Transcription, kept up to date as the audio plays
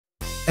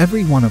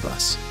Every one of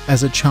us,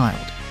 as a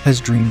child, has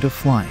dreamed of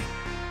flying.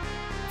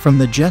 From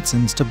the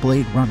Jetsons to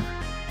Blade Runner,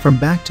 from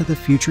Back to the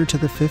Future to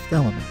The Fifth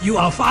Element. You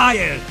are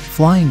fired!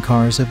 Flying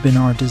cars have been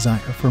our desire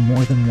for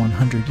more than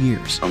 100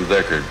 years. I'm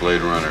Deckard,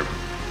 Blade Runner,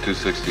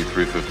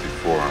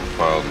 26354 on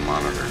filed and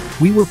monitor.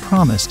 We were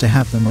promised to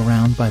have them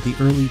around by the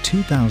early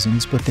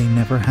 2000s, but they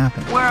never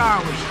happened. Where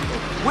are we?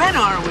 When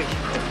are we?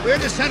 We're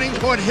descending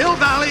toward Hill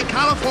Valley,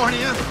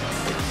 California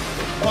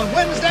on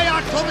Wednesday,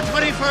 October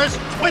 21st,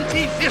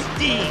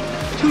 2015.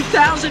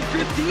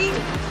 2015?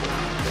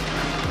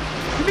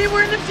 You mean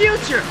we're in the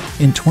future?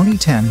 In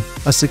 2010,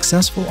 a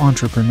successful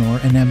entrepreneur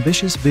and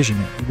ambitious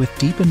visionary with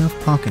deep enough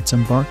pockets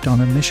embarked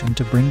on a mission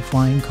to bring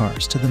flying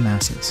cars to the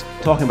masses.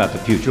 Talking about the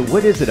future,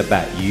 what is it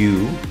about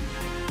you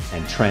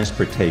and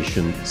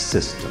transportation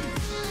systems?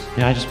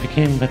 Yeah, I just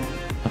became a bit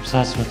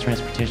obsessed with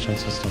transportation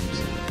systems.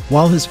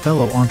 While his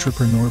fellow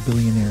entrepreneur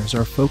billionaires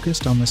are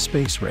focused on the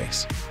space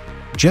race,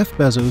 Jeff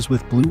Bezos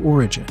with Blue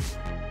Origin,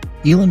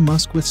 Elon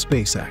Musk with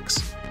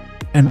SpaceX,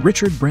 and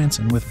Richard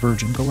Branson with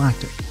Virgin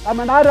Galactic. I'm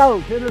an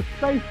adult in a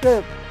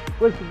spaceship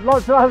with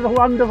lots of other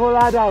wonderful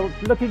adults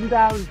looking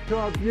down to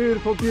our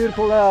beautiful,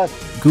 beautiful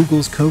Earth.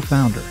 Google's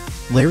co-founder,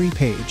 Larry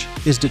Page,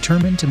 is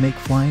determined to make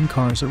flying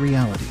cars a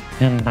reality.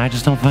 And I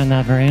just don't find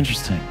that very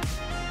interesting.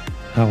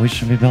 We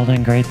should be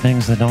building great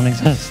things that don't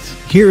exist.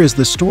 Here is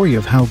the story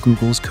of how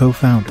Google's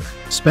co-founder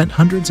spent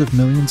hundreds of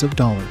millions of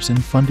dollars in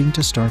funding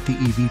to start the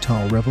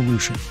Evtol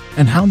revolution,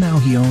 and how now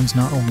he owns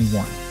not only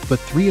one, but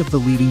three of the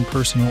leading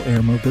personal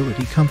air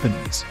mobility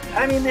companies.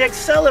 I mean, the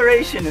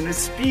acceleration and the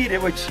speed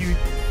at which you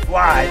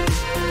fly.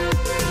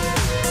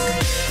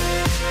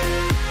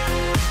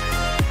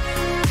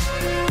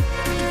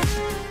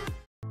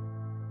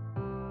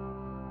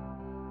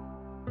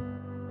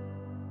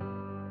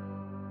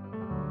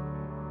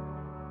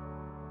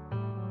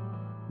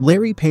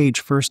 Larry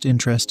Page's first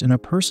interest in a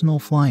personal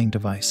flying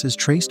device is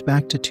traced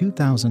back to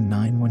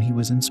 2009 when he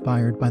was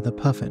inspired by the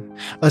Puffin,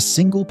 a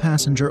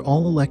single-passenger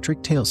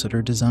all-electric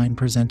tailsitter design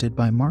presented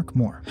by Mark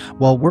Moore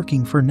while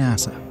working for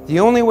NASA. The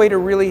only way to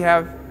really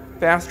have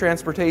fast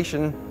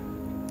transportation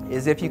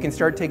is if you can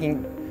start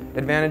taking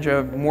advantage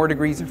of more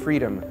degrees of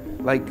freedom,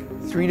 like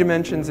 3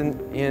 dimensions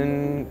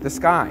in the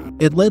sky.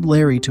 It led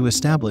Larry to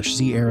establish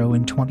Z-Aero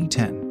in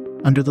 2010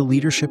 under the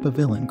leadership of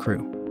Elon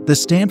Crew. The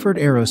Stanford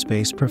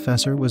aerospace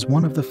professor was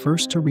one of the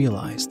first to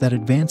realize that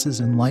advances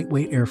in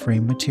lightweight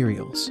airframe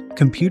materials,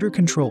 computer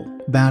control,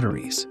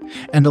 batteries,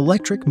 and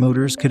electric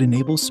motors could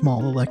enable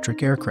small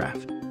electric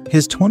aircraft.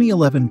 His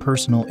 2011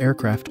 personal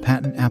aircraft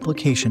patent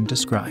application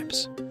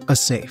describes a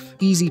safe,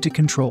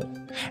 easy-to-control,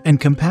 and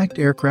compact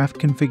aircraft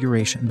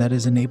configuration that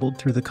is enabled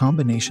through the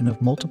combination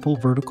of multiple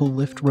vertical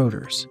lift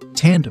rotors,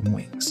 tandem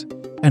wings,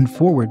 and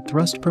forward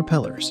thrust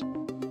propellers.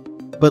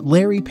 But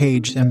Larry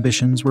Page's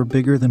ambitions were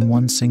bigger than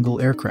one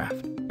single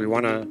aircraft. We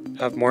want to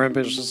have more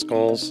ambitious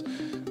goals,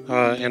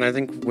 and I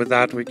think with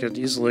that we could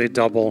easily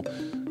double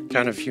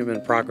kind of human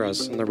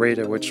progress and the rate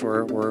at which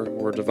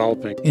we're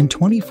developing. In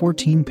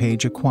 2014,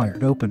 Page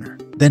acquired Opener,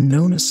 then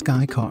known as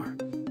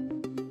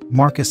Skycar.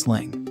 Marcus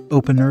Lang,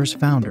 Opener's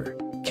founder,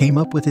 came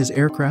up with his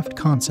aircraft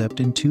concept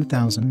in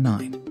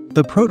 2009.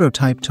 The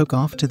prototype took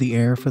off to the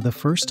air for the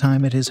first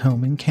time at his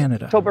home in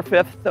Canada. October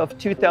 5th of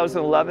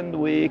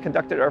 2011, we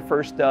conducted our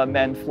first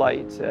manned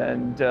flight,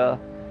 and the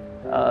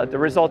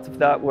results of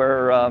that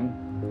were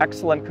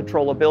excellent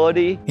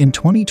controllability. In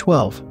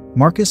 2012,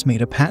 Marcus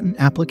made a patent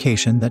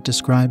application that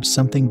describes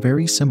something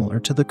very similar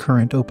to the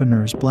current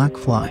Opener's Black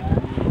Fly.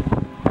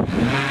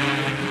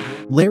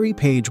 Larry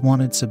Page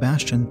wanted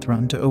Sebastian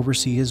Thrun to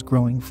oversee his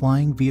growing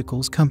flying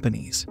vehicles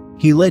companies.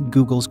 He led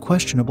Google's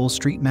questionable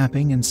street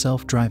mapping and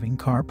self-driving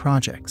car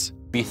projects.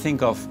 We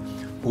think of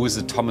who is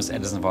the Thomas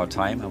Edison of our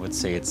time, I would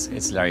say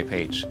it's Larry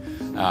Page.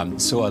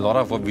 So a lot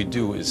of what we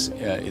do is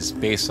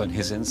based on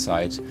his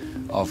insight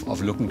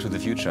of looking to the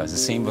future. The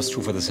same was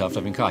true for the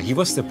self-driving car. He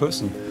was the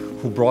person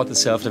who brought the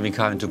self-driving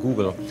car into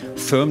Google,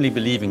 firmly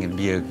believing it'd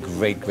be a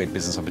great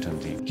business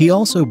opportunity. He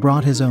also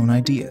brought his own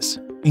ideas,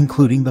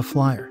 including the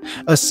Flyer,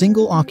 a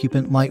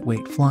single-occupant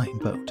lightweight flying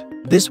boat.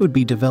 This would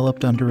be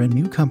developed under a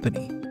new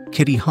company,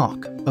 Kitty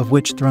Hawk, of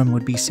which Thrun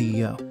would be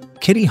CEO.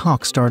 Kitty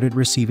Hawk started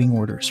receiving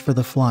orders for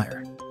the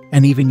Flyer,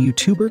 and even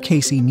YouTuber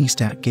Casey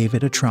Neistat gave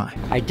it a try.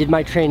 I did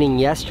my training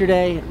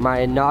yesterday. My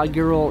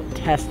inaugural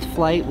test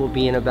flight will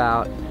be in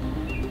about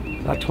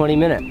 20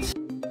 minutes.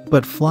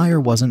 But Flyer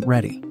wasn't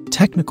ready.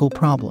 Technical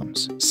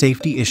problems,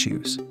 safety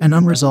issues, and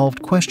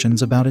unresolved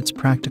questions about its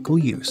practical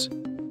use.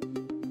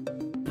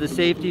 The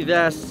safety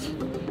vest,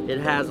 it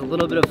has a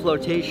little bit of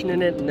flotation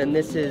in it, and then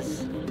this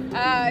is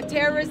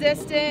tear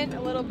resistant,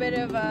 a little bit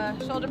of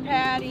shoulder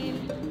padding,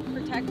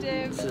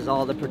 protective. This is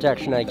all the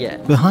protection I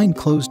get. Behind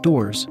closed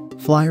doors,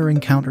 Flyer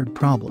encountered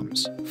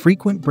problems,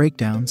 frequent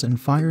breakdowns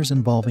and fires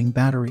involving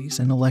batteries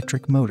and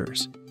electric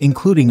motors,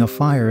 including a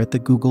fire at the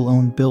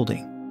Google-owned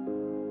building.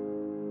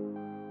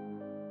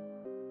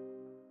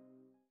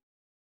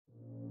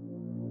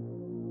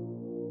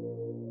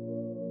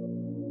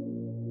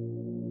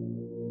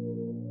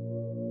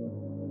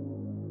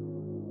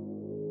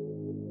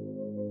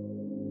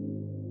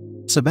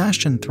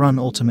 Sebastian Thrun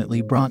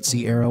ultimately brought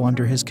Zee.Aero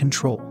under his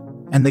control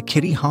and the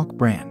Kitty Hawk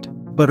brand,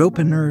 but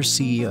OpenAI's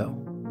CEO,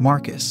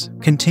 Marcus,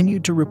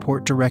 continued to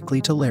report directly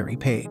to Larry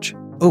Page.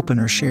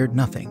 OpenAI shared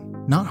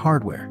nothing, not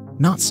hardware,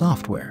 not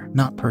software,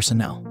 not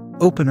personnel.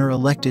 OpenAI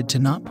elected to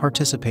not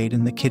participate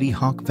in the Kitty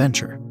Hawk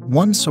venture.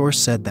 One source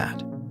said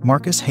that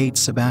Marcus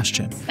hates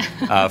Sebastian.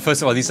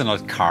 First of all, these are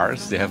not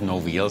cars. They have no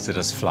wheels. They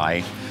just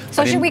fly.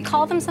 So should we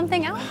call them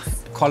something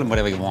else? Call them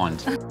whatever you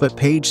want. But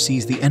Page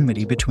sees the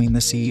enmity between the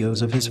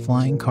CEOs of his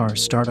flying car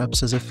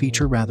startups as a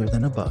feature rather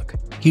than a bug.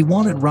 He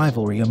wanted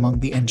rivalry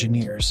among the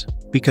engineers,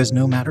 because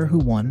no matter who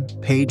won,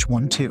 Page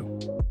won too.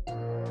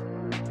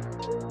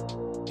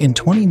 In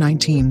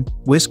 2019,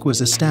 Wisk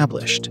was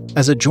established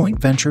as a joint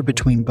venture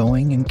between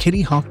Boeing and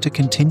Kitty Hawk to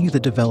continue the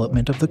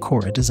development of the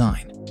Cora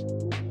design.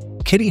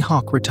 Kitty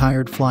Hawk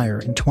retired Flyer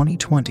in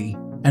 2020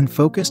 and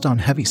focused on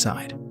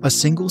Heaviside, a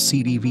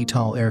single-seat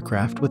Evtol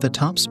aircraft with a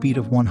top speed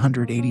of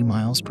 180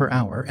 miles per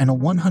hour and a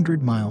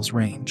 100 miles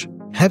range.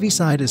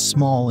 Heaviside is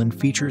small and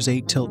features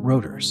 8 tilt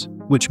rotors,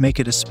 which make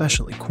it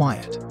especially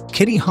quiet.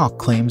 Kitty Hawk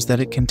claims that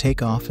it can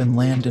take off and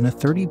land in a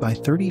 30 by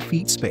 30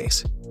 feet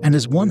space and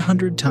is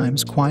 100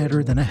 times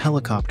quieter than a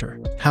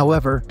helicopter.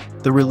 However,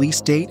 the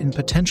release date and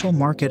potential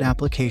market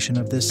application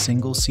of this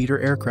single-seater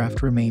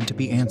aircraft remain to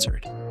be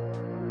answered.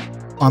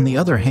 On the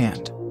other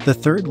hand, the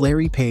third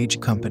Larry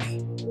Page company,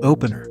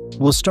 OpenAI,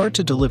 will start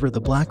to deliver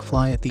the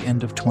Blackfly at the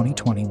end of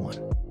 2021.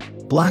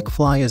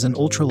 Blackfly is an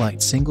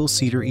ultralight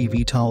single-seater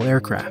Evtol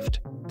aircraft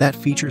that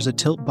features a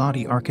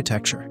tilt-body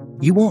architecture.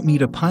 You won't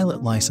need a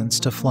pilot license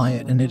to fly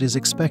it, and it is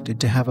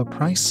expected to have a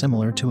price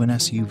similar to an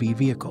SUV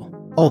vehicle.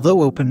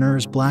 Although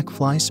OpenAI's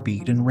Blackfly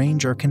speed and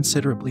range are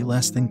considerably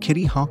less than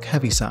Kitty Hawk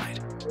Heaviside,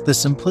 the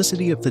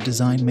simplicity of the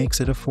design makes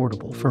it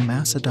affordable for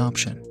mass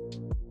adoption.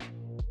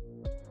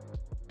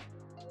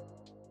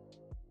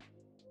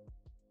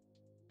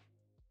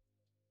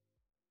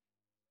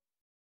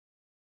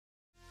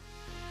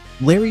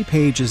 Larry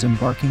Page is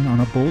embarking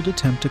on a bold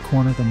attempt to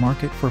corner the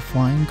market for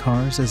flying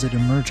cars as it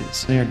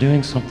emerges. They are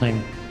doing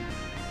something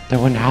that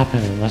wouldn't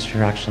happen unless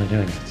you're actually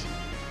doing it.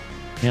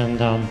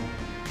 And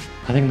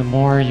I think the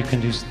more you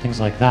can do things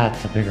like that,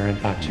 the bigger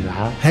impact you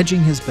have.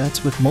 Hedging his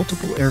bets with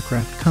multiple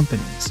aircraft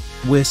companies,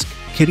 Wisk,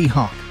 Kitty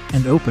Hawk,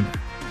 and OpenAI,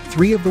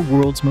 3 of the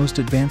world's most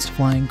advanced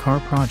flying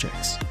car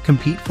projects,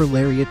 compete for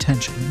Larry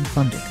attention and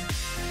funding.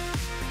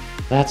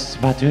 That's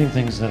about doing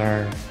things that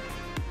are,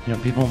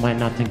 people might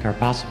not think are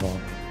possible.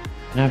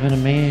 And I've been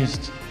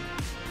amazed,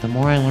 the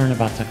more I learn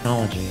about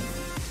technology,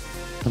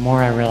 the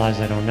more I realize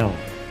I don't know.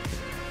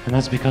 And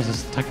that's because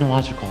it's the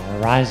technological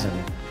horizon,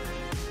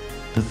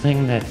 the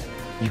thing that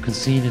you can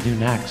see to do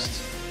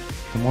next.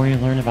 The more you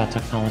learn about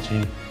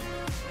technology,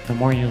 the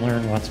more you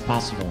learn what's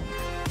possible.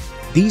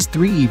 These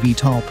 3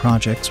 Evtol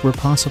projects were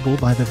possible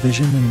by the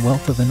vision and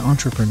wealth of an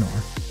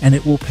entrepreneur, and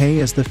it will pay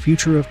as the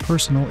future of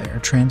personal air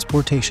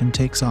transportation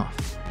takes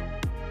off.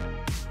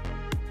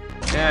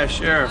 Yeah,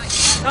 sure.